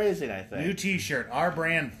right phrasing, I think. New T-shirt. Our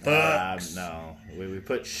brand fucks. No, we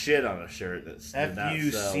put shit on a shirt that's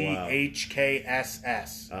Fuchkss.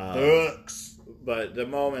 Fucks. But the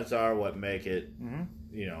moments are what make it,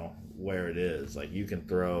 where it is. Like, you can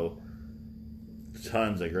throw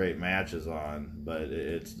tons of great matches on, but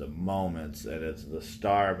it's the moments, and it's the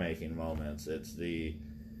star-making moments. It's the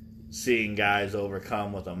seeing guys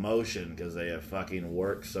overcome with emotion because they have fucking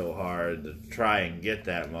worked so hard to try and get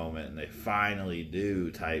that moment, and they finally do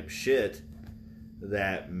type shit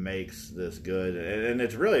that makes this good. And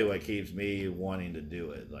it's really what keeps me wanting to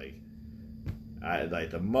do it. Like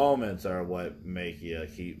the moments are what make you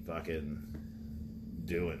keep fucking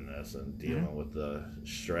doing this and dealing with the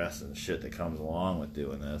stress and shit that comes along with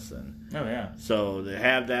doing this. And Oh, yeah. so to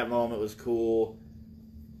have that moment was cool.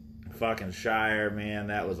 Fucking Shire, man,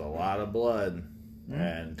 that was a lot of blood.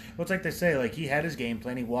 And Well, it's like they say, like, he had his game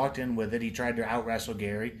plan. He walked in with it. He tried to out-wrestle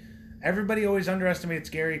Gary. Everybody always underestimates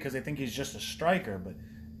Gary because they think he's just a striker, but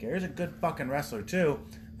Gary's a good fucking wrestler, too.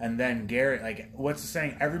 And then Gary, like, what's the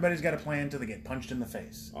saying? Everybody's got a plan until they get punched in the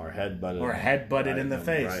face. or headbutted. Or headbutted in the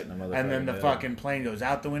face. Right in the and then the fucking plane goes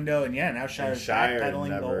out the window, and now Shire's Shire backpedaling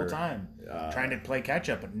the never, whole time. Trying to play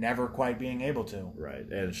catch-up, but never quite being able to. Right.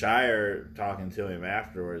 And Shire, talking to him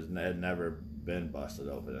afterwards, had never been busted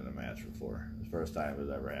open in a match before. The first time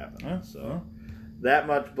it ever happened. That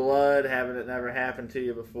much blood, having it never happened to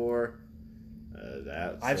you before,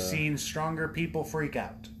 I've seen stronger people freak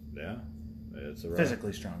out. Yeah. It's a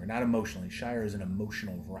Physically stronger, not emotionally. Shire is an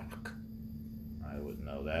emotional rock. I wouldn't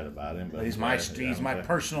know that about him, but He's my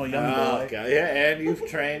personal young boy. Okay. Yeah, and you've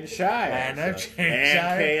trained Shire. And I've trained and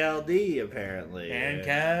Shire. KLD apparently. And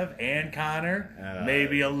Kev and Connor,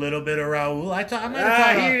 maybe a little bit of Raul. I might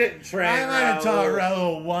have taught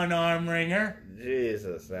Raul one arm ringer.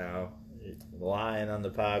 Jesus, now lying on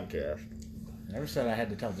the podcast. Never said I had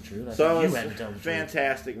to tell the truth. I So said you had to tell the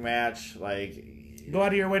fantastic match. Like, go out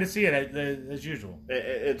of your way to see it as usual.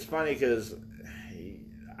 It's funny because,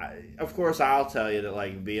 of course, I'll tell you that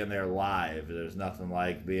like being there live, there's nothing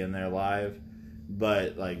like being there live.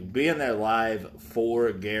 But like being there live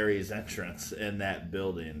for Gary's entrance in that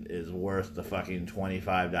building is worth the fucking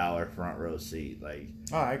 $25 front row seat. Like,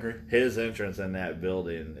 oh, I agree. His entrance in that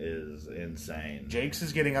building is insane. Jake's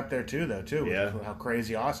is getting up there too, though. Yeah. How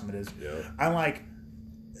crazy awesome it is. Yeah. I'm like,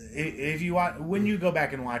 if you watch, when you go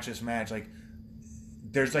back and watch this match, like,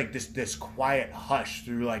 there's like this quiet hush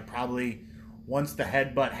through like probably once the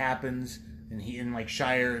headbutt happens and like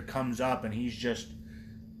Shire comes up and he's just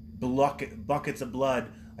buckets of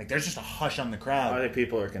blood. Like, there's just a hush on the crowd. I think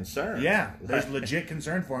people are concerned. Yeah, there's legit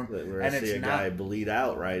concern for him. We're going to see a guy bleed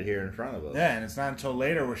out right here in front of us. Yeah, and it's not until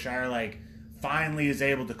later where Shire like finally is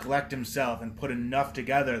able to collect himself and put enough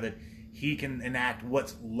together that he can enact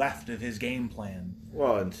what's left of his game plan.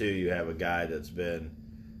 Well, and two, you have a guy that's been,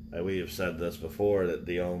 we have said this before, that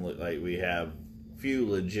we have few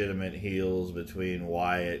legitimate heels between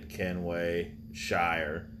Wyatt, Kenway,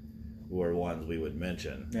 Shire, were ones we would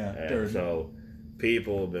mention. Yeah, and so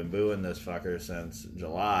people have been booing this fucker since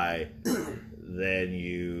July. Then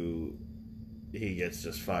he gets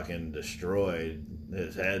just fucking destroyed,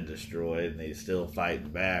 his head destroyed, and he's still fighting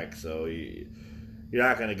back. So you're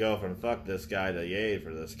not going to go from fuck this guy to yay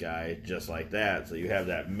for this guy just like that. So you have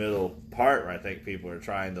that middle part where I think people are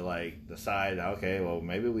trying to like decide, okay, well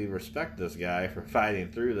maybe we respect this guy for fighting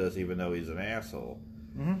through this even though he's an asshole.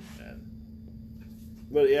 Mm-hmm.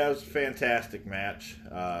 But yeah, it was a fantastic match.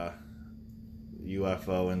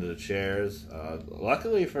 UFO into the chairs.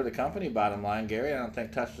 Luckily for the company, bottom line, Gary, I don't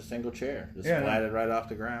think touched a single chair. Just flatted right off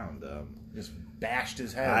the ground. Just bashed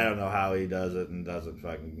his head. I don't know how he does it and doesn't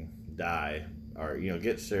fucking die or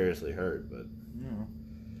get seriously hurt. But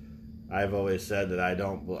I've always said that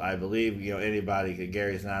I believe anybody could.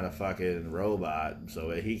 Gary's not a fucking robot, so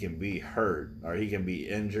he can be hurt or he can be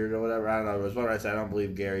injured or whatever. I don't know. That's what I said. I don't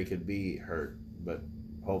believe Gary could be hurt, but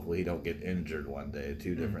hopefully he don't get injured one day.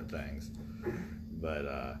 Two different things.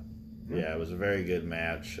 But yeah, it was a very good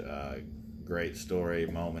match. Great story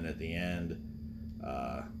moment at the end.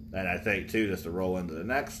 And I think too, just to roll into the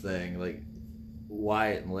next thing, like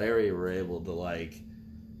Wyatt and Larry were able to like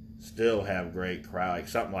still have great crowd, like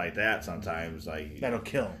something like that. Sometimes like that'll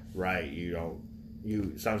kill. Right,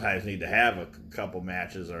 you sometimes need to have a couple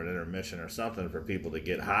matches or an intermission or something for people to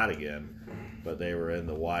get hot again. But they were in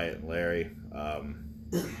the Wyatt and Larry.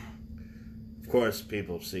 Of course,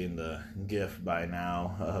 people have seen the GIF by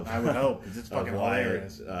now. I would hope, because it's fucking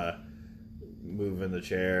hilarious. Moving the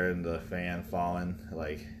chair and the fan falling,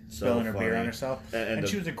 like spilling her beer on herself, and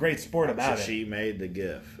she was a great sport about it. She made the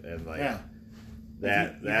GIF, and like you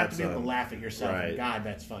have to be able to laugh at yourself. Right. God,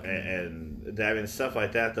 that's fucking. And I mean, stuff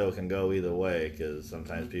like that though can go either way because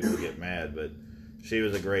sometimes people get mad, but she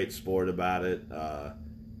was a great sport about it.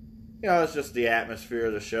 It's just the atmosphere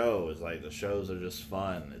of the show. It's like the shows are just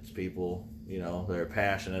fun. It's people, they're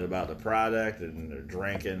passionate about the product and they're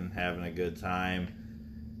drinking, having a good time.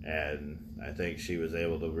 And I think she was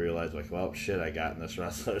able to realize, like, well, shit, I got in this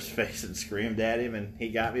wrestler's face and screamed at him and he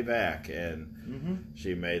got me back. And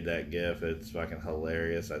she made that GIF. It's fucking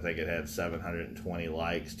hilarious. I think it had 720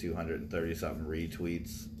 likes, 230-something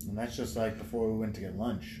retweets. And that's just like before we went to get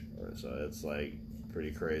lunch. So it's like pretty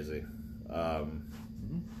crazy.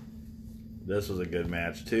 This was a good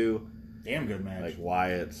match too. Damn good match. Like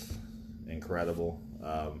Wyatt's incredible.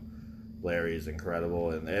 Larry's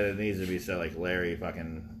incredible, and it needs to be said, like, Larry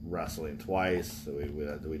fucking wrestling twice, so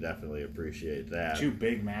we definitely appreciate that. 2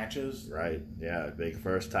 big matches. Right, yeah, big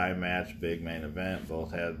first time match, big main event.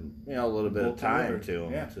 Both had, a little bit of time to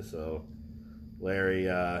them. Yeah. So Larry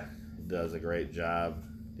does a great job.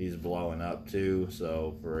 He's blowing up too,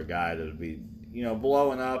 so for a guy to be,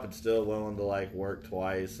 blowing up and still willing to, like, work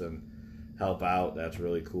twice and help out, that's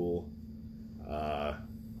really cool.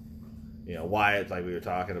 Wyatt, like we were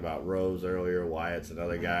talking about Rose earlier, Wyatt's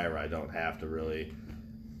another guy where I don't have to really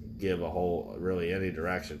give really any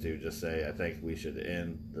direction to, just say, I think we should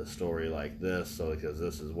end the story like this, because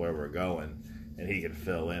this is where we're going, and he can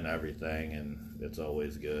fill in everything, and it's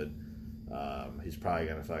always good. He's probably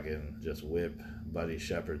going to fucking just whip Buddy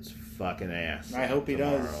Shepherd's fucking ass. I hope he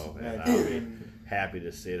does. And I'll be happy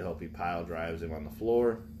to see it. Hope he pile drives him on the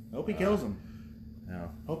floor. Hope he kills him. No.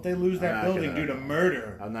 Hope they lose that building due to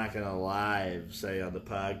murder. I'm not going to live say on the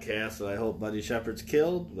podcast that I hope Buddy Shepherd's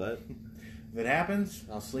killed, but if it happens,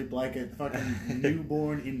 I'll sleep like a fucking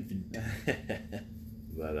newborn infant.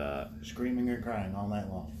 But screaming or crying all night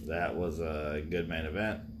long. That was a good main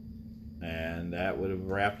event, and that would have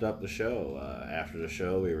wrapped up the show. After the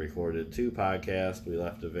show, we recorded 2 podcasts. We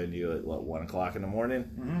left the venue at 1 o'clock in the morning.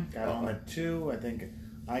 Mm-hmm. Got home at 2. I think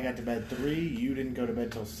I got to bed 3. You didn't go to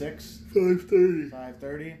bed till 6.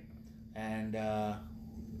 5:30. And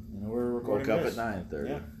we're recording. Woke up at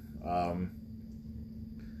 9:30.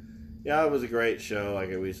 Yeah, it was a great show. Like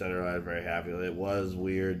we said earlier, I was very happy with it. It was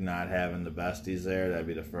weird not having the besties there. That'd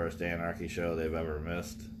be the first Anarchy show they've ever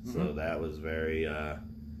missed. Mm-hmm. So that was very,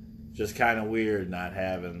 just kind of weird not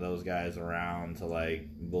having those guys around to, like,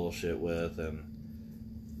 bullshit with, and,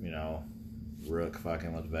 Rook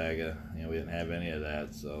fucking with Vega. We didn't have any of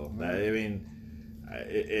that. So,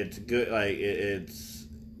 it's good. Like, it's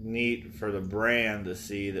neat for the brand to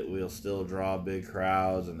see that we'll still draw big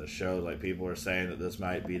crowds, and the shows, like, people are saying that this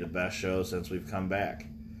might be the best show since we've come back,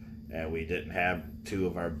 and we didn't have 2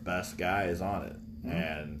 of our best guys on it. Mm-hmm.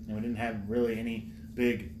 And we didn't have really any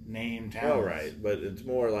big name talents. Oh, right, but it's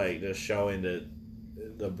more like just showing that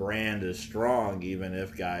the brand is strong, even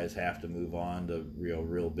if guys have to move on to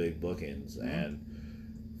real big bookings. Mm-hmm. And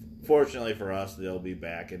fortunately for us, they'll be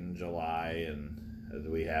back in July, and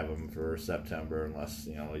we have them for September, unless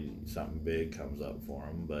something big comes up for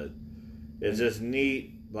them. But it's just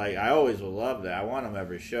neat. Like, I always would love that. I want them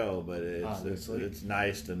every show, but it's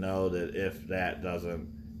nice to know that if that doesn't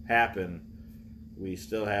happen, we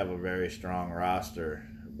still have a very strong roster.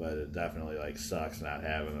 But it definitely, like, sucks not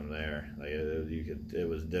having them there. Like, it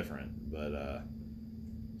was different, but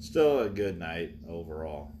still a good night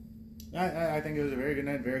overall. I think it was a very good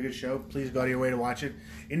night, very good show. Please go out of your way to watch it.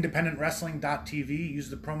 IndependentWrestling.tv. Use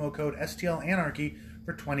the promo code STLAnarchy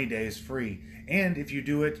for 20 days free. And if you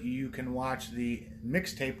do it, you can watch the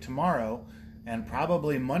mixtape tomorrow, and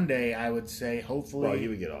probably Monday, I would say, hopefully, well, you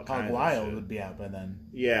would get all Hog kinds Wild of shit. would be out by then.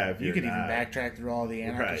 Yeah, if you could even backtrack through all the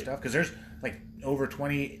Anarchy stuff, because there's like over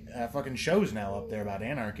 20 fucking shows now up there about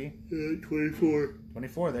Anarchy. 24.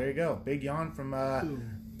 24, there you go. Big yawn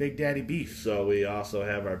from Big Daddy Beef. So we also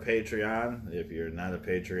have our Patreon. If you're not a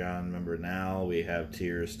Patreon member now, we have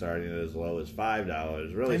tiers starting as low as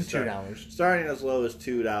 $5. Really, and $2. Starting as low as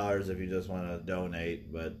 $2 if you just want to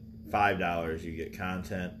donate, but $5 you get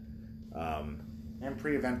content. And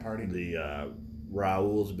pre-event party. The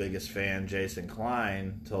Raul's biggest fan, Jason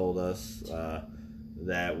Klein, told us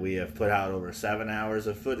that we have put out over 7 hours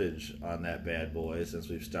of footage on that bad boy since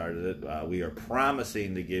we've started it. We are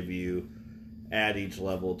promising to give you, at each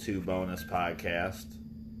level, 2 bonus podcasts.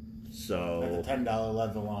 So at the $10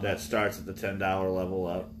 level on that starts at the $10 level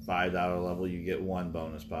up. $5 level, you get 1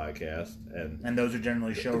 bonus podcast, and those are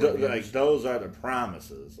generally show reviews. Like, those are the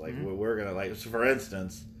promises. Like, Mm-hmm. we're gonna, like, so for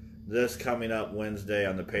instance, this coming up Wednesday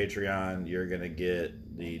on the Patreon, you're gonna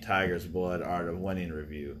get the Tiger's Blood Art of Winning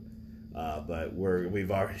review. But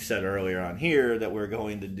we've already said earlier on here that we're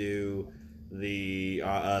going to do the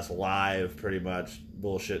us live, pretty much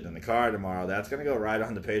bullshitting in the car tomorrow. That's gonna go right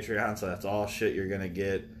on the Patreon, so that's all shit you're gonna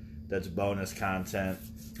get. That's bonus content.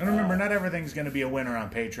 And remember, not everything's going to be a winner on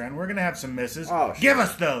Patreon. We're going to have some misses. Oh, give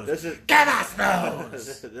us those. Give us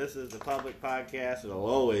those. This is the public podcast. It'll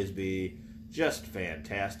always be just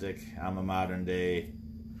fantastic. I'm a modern day.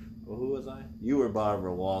 Well, who was I? You were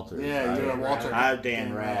Barbara Walters. Yeah, you were Walter. I'm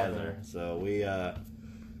Dan Rather. So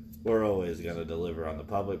we're always going to deliver on the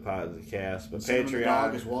public podcast. But Patreon, the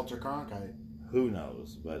dog is Walter Cronkite. Who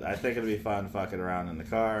knows? But I think it'll be fun fucking around in the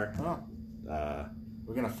car. Oh.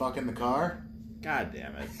 We're going to fuck in the car? God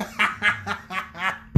damn it.